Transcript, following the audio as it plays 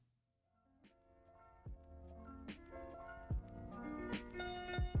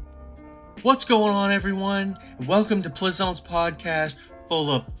What's going on, everyone? Welcome to Plizone's podcast,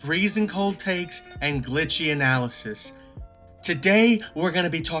 full of freezing cold takes and glitchy analysis. Today, we're going to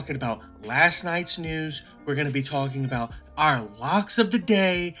be talking about last night's news. We're going to be talking about our locks of the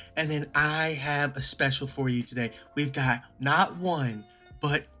day, and then I have a special for you today. We've got not one,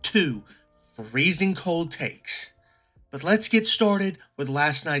 but two freezing cold takes. But let's get started with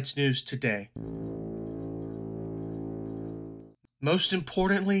last night's news today. Most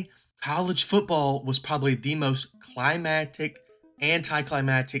importantly, college football was probably the most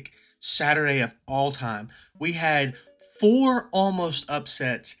anticlimactic Saturday of all time. We had 4 almost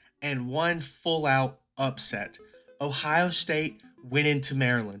upsets and 1 full-out upset. Ohio State went into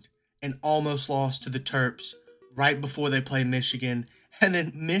Maryland and almost lost to the Terps right before they play Michigan. And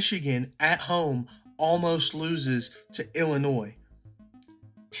then Michigan at home almost loses to Illinois.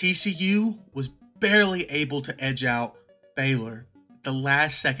 TCU was barely able to edge out Baylor. The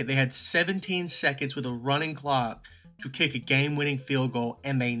last second, they had 17 seconds with a running clock to kick a game-winning field goal,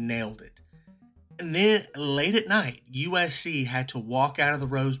 and they nailed it. And then late at night, USC had to walk out of the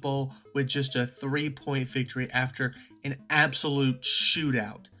Rose Bowl with just a 3-point victory after an absolute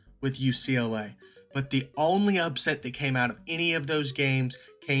shootout with UCLA. But the only upset that came out of any of those games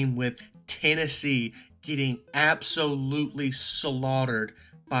came with Tennessee getting absolutely slaughtered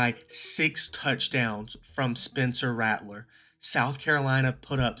by 6 touchdowns from Spencer Rattler. South Carolina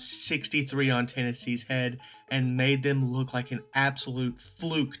put up 63 on Tennessee's head and made them look like an absolute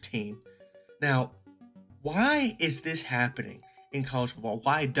fluke team. Now, why is this happening in college football?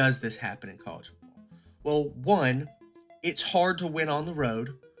 Why does this happen in college football? Well, one, it's hard to win on the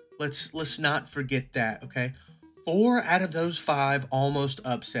road. Let's not forget that, okay? 4 out of those 5 almost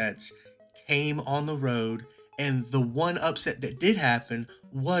upsets came on the road, and the one upset that did happen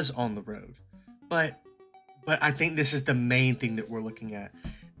was on the road. But I think this is the main thing that we're looking at.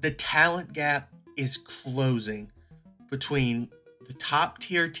 The talent gap is closing between the top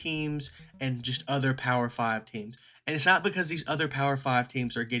tier teams and just other Power 5 teams. And it's not because these other Power 5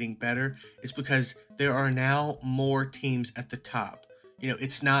 teams are getting better. It's because there are now more teams at the top.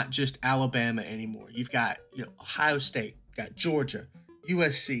 It's not just Alabama anymore. You've got, Ohio State, you've got Georgia,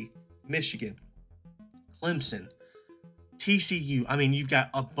 USC, Michigan, Clemson, TCU. I mean, you've got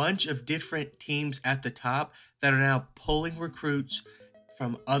a bunch of different teams at the top that are now pulling recruits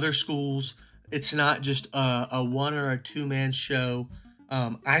from other schools. It's not just a 1 or a 2-man show.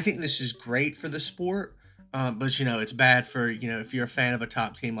 I think this is great for the sport, but it's bad for, if you're a fan of a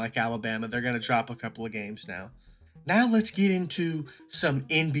top team like Alabama, they're going to drop a couple of games now. Now let's get into some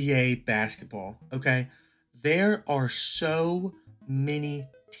NBA basketball, okay? There are so many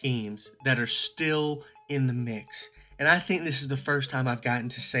teams that are still in the mix. And I think this is the first time I've gotten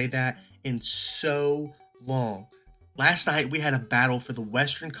to say that in so long. Last night, we had a battle for the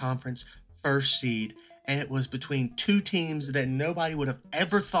Western Conference first seed, and it was between 2 teams that nobody would have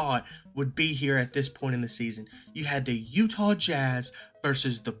ever thought would be here at this point in the season. You had the Utah Jazz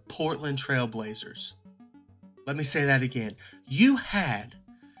versus the Portland Trail Blazers. Let me say that again. You had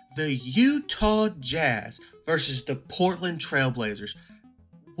the Utah Jazz versus the Portland Trail Blazers.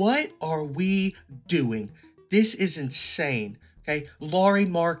 What are we doing? This is insane, okay? Lauri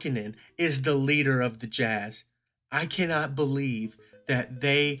Markkanen is the leader of the Jazz. I cannot believe that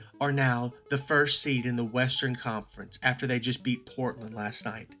they are now the first seed in the Western Conference after they just beat Portland last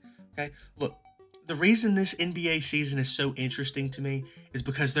night, okay? Look, the reason this NBA season is so interesting to me is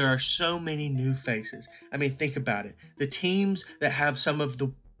because there are so many new faces. I mean, think about it. The teams that have some of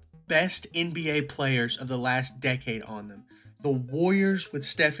the best NBA players of the last decade on them. The Warriors with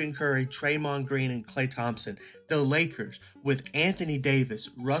Stephen Curry, Draymond Green, and Klay Thompson. The Lakers with Anthony Davis,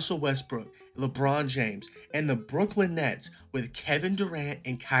 Russell Westbrook, LeBron James. And the Brooklyn Nets with Kevin Durant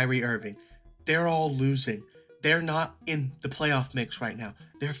and Kyrie Irving. They're all losing. They're not in the playoff mix right now.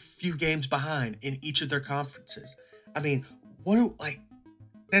 They're a few games behind in each of their conferences. I mean,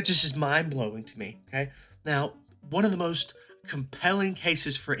 that just is mind-blowing to me, okay? Now, one of the most compelling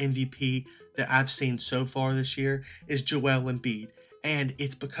cases for MVP that I've seen so far this year is Joel Embiid, and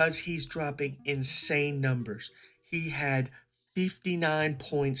it's because he's dropping insane numbers. He had 59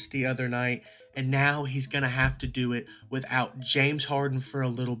 points the other night, and now he's going to have to do it without James Harden for a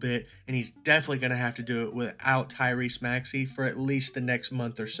little bit, and he's definitely going to have to do it without Tyrese Maxey for at least the next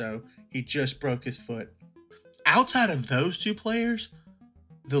month or so. He just broke his foot. Outside of those 2 players,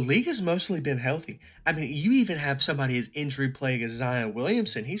 the league has mostly been healthy. I mean, you even have somebody as injury plagued as Zion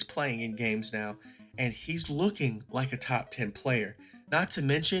Williamson. He's playing in games now, and he's looking like a top 10 player. Not to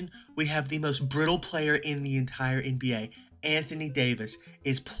mention, we have the most brittle player in the entire NBA, Anthony Davis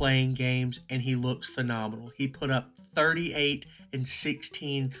is playing games and he looks phenomenal. He put up 38 and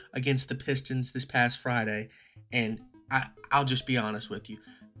 16 against the Pistons this past Friday. And I'll just be honest with you.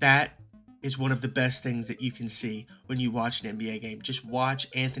 That is one of the best things that you can see when you watch an NBA game. Just watch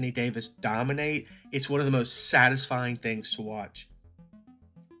Anthony Davis dominate. It's one of the most satisfying things to watch.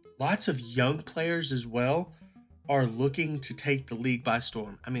 Lots of young players as well are looking to take the league by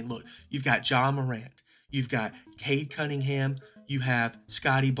storm. I mean, look, you've got John Morant, you've got Cade Cunningham, you have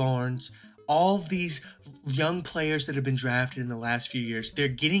Scotty Barnes. All of these young players that have been drafted in the last few years, they're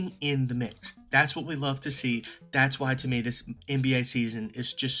getting in the mix. That's what we love to see. That's why, to me, this NBA season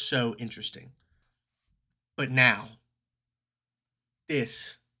is just so interesting. But now,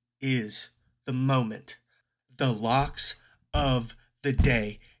 this is the moment, the locks of the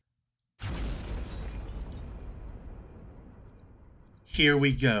day. Here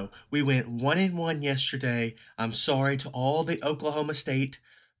we go. We went 1-1 yesterday. I'm sorry to all the Oklahoma State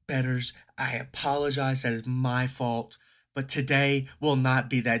bettors. I apologize. That is my fault. But today will not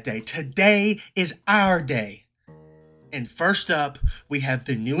be that day. Today is our day. And first up, we have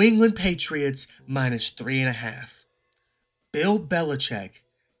the New England Patriots minus 3.5. Bill Belichick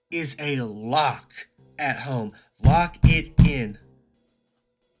is a lock at home. Lock it in.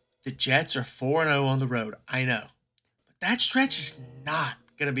 The Jets are 4-0 on the road. I know. But that stretch is not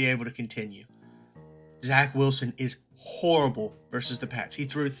going to be able to continue. Zach Wilson is horrible versus the Pats. He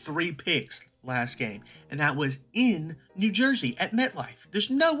threw 3 picks last game, and that was in New Jersey at MetLife. There's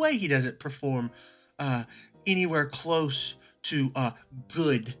no way he doesn't perform anywhere close to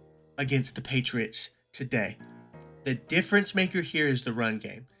good against the Patriots today. The difference maker here is the run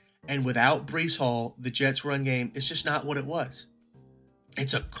game. And without Breece Hall, the Jets' run game is just not what it was.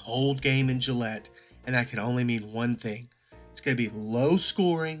 It's a cold game in Gillette, and that can only mean one thing. It's going to be low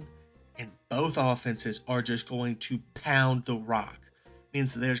scoring, and both offenses are just going to pound the rock. It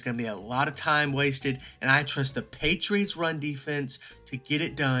means that there's going to be a lot of time wasted, and I trust the Patriots' run defense to get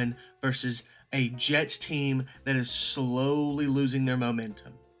it done versus a Jets team that is slowly losing their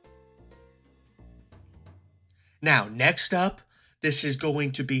momentum. Now, next up, this is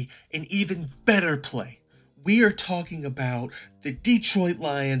going to be an even better play. We are talking about the Detroit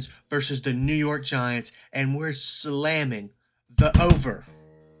Lions versus the New York Giants, and we're slamming the over.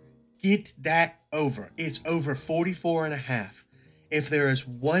 Get that over. It's over 44.5. If there is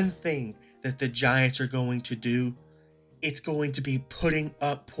one thing that the Giants are going to do, it's going to be putting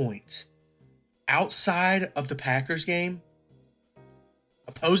up points. Outside of the Packers game,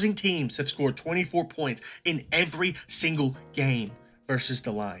 opposing teams have scored 24 points in every single game versus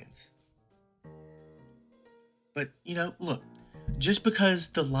the Lions. But, look, just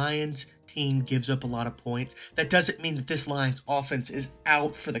because the Lions team gives up a lot of points, that doesn't mean that this Lions offense is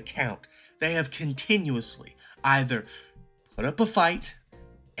out for the count. They have continuously either put up a fight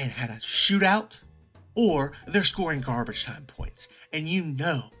and had a shootout, or they're scoring garbage time points. And you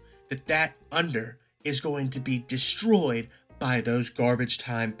know that under is going to be destroyed by those garbage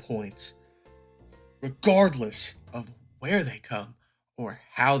time points, regardless of where they come or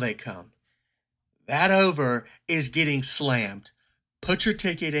how they come. That over is getting slammed. Put your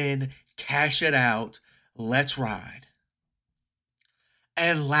ticket in, cash it out, let's ride.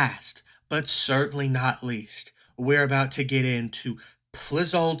 And last, but certainly not least, we're about to get into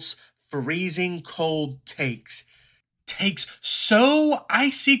Pleasant's freezing cold takes. Takes so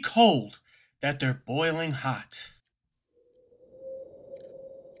icy cold that they're boiling hot.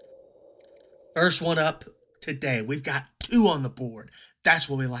 First one up today. We've got 2 on the board. That's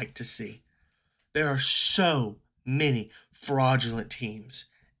what we like to see. There are so many fraudulent teams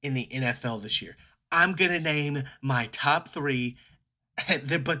in the NFL this year. I'm going to name my top 3,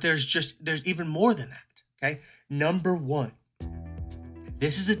 but there's even more than that, okay? Number 1.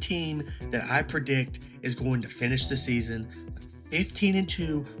 This is a team that I predict is going to finish the season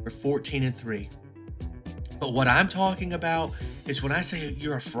 15-2 or 14-3. But what I'm talking about is when I say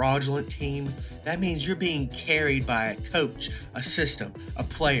you're a fraudulent team, that means you're being carried by a coach, a system, a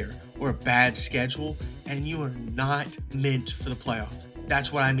player, or a bad schedule, and you are not meant for the playoffs.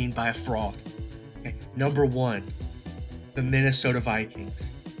 That's what I mean by a fraud. Okay. Number 1, the Minnesota Vikings.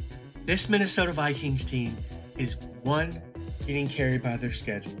 This Minnesota Vikings team is 1, getting carried by their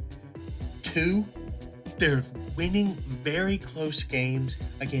schedule. 2, they're winning very close games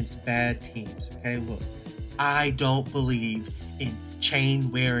against bad teams. Okay, look, I don't believe in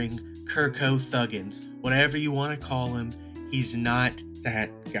chain-wearing Kirko Thuggins. Whatever you want to call him, he's not that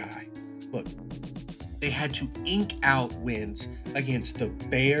guy. Look, they had to ink out wins against the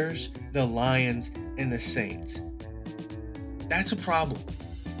Bears, the Lions, and the Saints. That's a problem.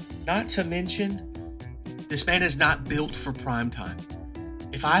 Not to mention, This man is not built for prime time.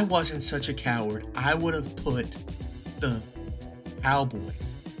 If I wasn't such a coward, I would have put the Cowboys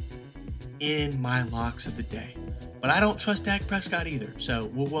in my locks of the day. But I don't trust Dak Prescott either, so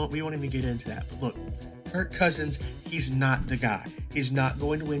we won't even get into that. But look, Kirk Cousins, he's not the guy. He's not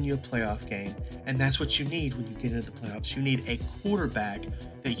going to win you a playoff game, and that's what you need when you get into the playoffs. You need a quarterback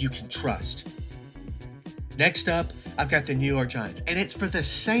that you can trust. Next up, I've got the New York Giants, and it's for the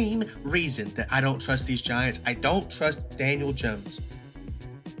same reason that I don't trust these Giants. I don't trust Daniel Jones.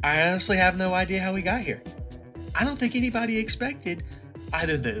 I honestly have no idea how he got here. I don't think anybody expected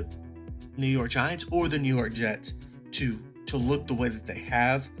either the New York Giants or the New York Jets to look the way that they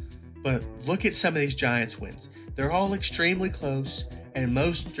have. But look at some of these Giants wins. They're all extremely close, and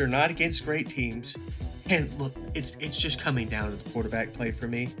most are not against great teams. And look, it's just coming down to the quarterback play for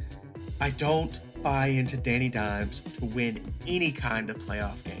me. I don't buy into Danny Dimes to win any kind of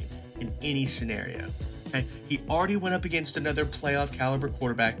playoff game in any scenario. Okay? He already went up against another playoff caliber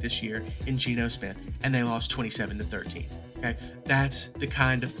quarterback this year in Geno Smith, and they lost 27-13. Okay? That's the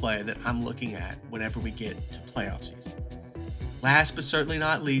kind of play that I'm looking at whenever we get to playoff season. Last but certainly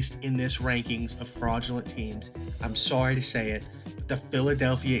not least in this rankings of fraudulent teams, I'm sorry to say it, but the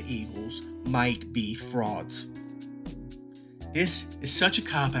Philadelphia Eagles might be frauds. This is such a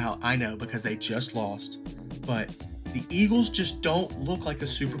cop-out, I know, because they just lost, but the Eagles just don't look like a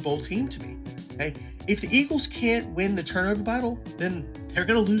Super Bowl team to me. Okay? If the Eagles can't win the turnover battle, then they're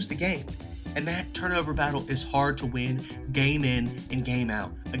going to lose the game. And that turnover battle is hard to win game in and game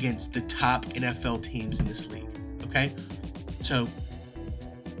out against the top NFL teams in this league. Okay? So,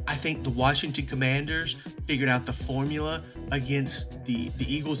 I think the Washington Commanders figured out the formula against the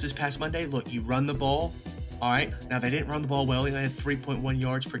Eagles this past Monday. Look, you run the ball. All right. Now, they didn't run the ball well. They had 3.1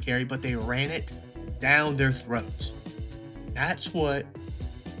 yards per carry, but they ran it down their throats. That's what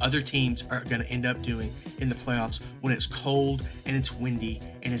other teams are going to end up doing in the playoffs when it's cold and it's windy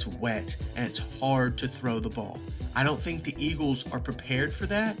and it's wet and it's hard to throw the ball. I don't think the Eagles are prepared for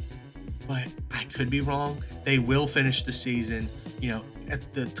that, but I could be wrong. They will finish the season,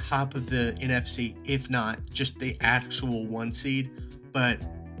 at the top of the NFC, if not just the actual 1 seed, but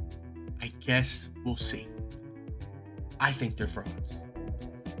I guess we'll see. I think they're frauds.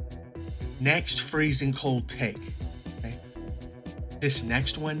 Next freezing cold take. Okay? This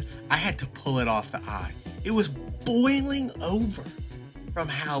next one, I had to pull it off the eye. It was boiling over from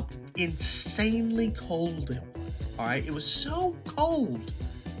how insanely cold it was. All right? It was so cold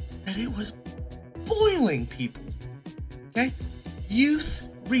that it was boiling, people. Okay? Youth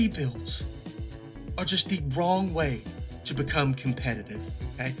rebuilds are just the wrong way to become competitive.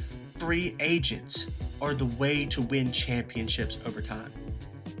 Okay? Free agents are the way to win championships over time.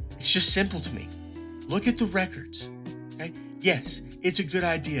 It's just simple to me. Look at the records. Okay? Yes, it's a good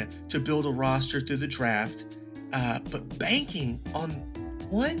idea to build a roster through the draft, but banking on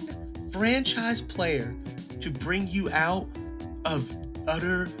one franchise player to bring you out of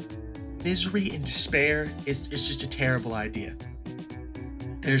utter misery and despair is just a terrible idea.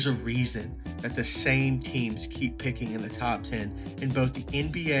 There's a reason that the same teams keep picking in the top 10 in both the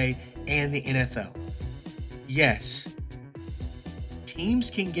NBA and the NFL. Yes,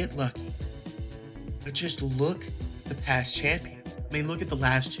 teams can get lucky, but just look at the past champions. I mean, look at the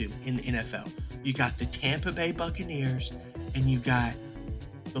last two in the NFL. You got the Tampa Bay Buccaneers and you got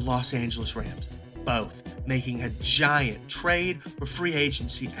the Los Angeles Rams, both making a giant trade or free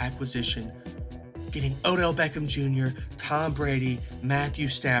agency acquisition, getting Odell Beckham Jr., Tom Brady, Matthew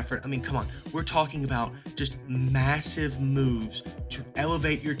Stafford. I mean, come on. We're talking about just massive moves to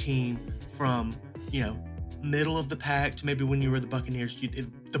elevate your team from, middle of the pack to maybe when you were the Buccaneers,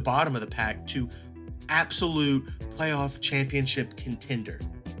 the bottom of the pack to absolute playoff championship contender.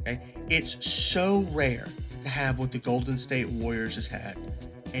 Okay? It's so rare to have what the Golden State Warriors has had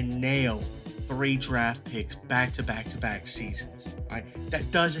and nail 3 draft picks back-to-back-to-back seasons. Right?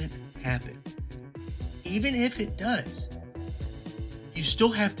 That doesn't happen. Even if it does, you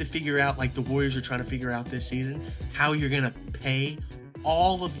still have to figure out, like the Warriors are trying to figure out this season, how you're going to pay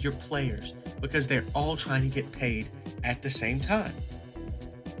all of your players because they're all trying to get paid at the same time.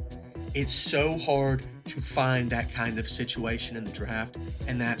 It's so hard to find that kind of situation in the draft,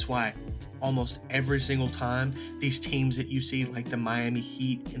 and that's why almost every single time these teams that you see, like the Miami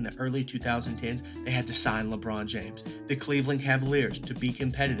Heat in the early 2010s, they had to sign LeBron James. The Cleveland Cavaliers, to be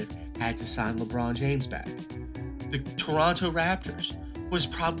competitive, had to sign LeBron James back. The Toronto Raptors was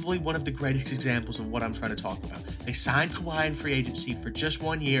probably one of the greatest examples of what I'm trying to talk about. They signed Kawhi in free agency for just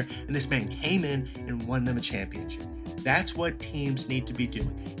 1 year, and this man came in and won them a championship. That's what teams need to be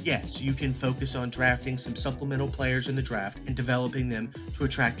doing. Yes, you can focus on drafting some supplemental players in the draft and developing them to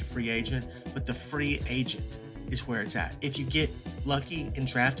attract a free agent, but the free agent is where it's at. If you get lucky and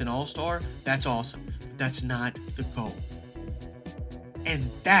draft an all-star, that's awesome. But that's not the goal. And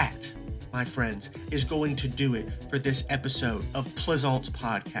that, my friends, is going to do it for this episode of Plaisance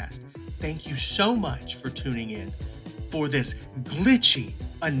Podcast. Thank you so much for tuning in for this glitchy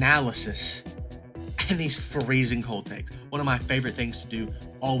analysis and these freezing cold takes. One of my favorite things to do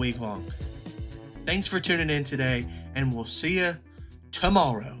all week long. Thanks for tuning in today, and we'll see you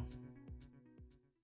tomorrow.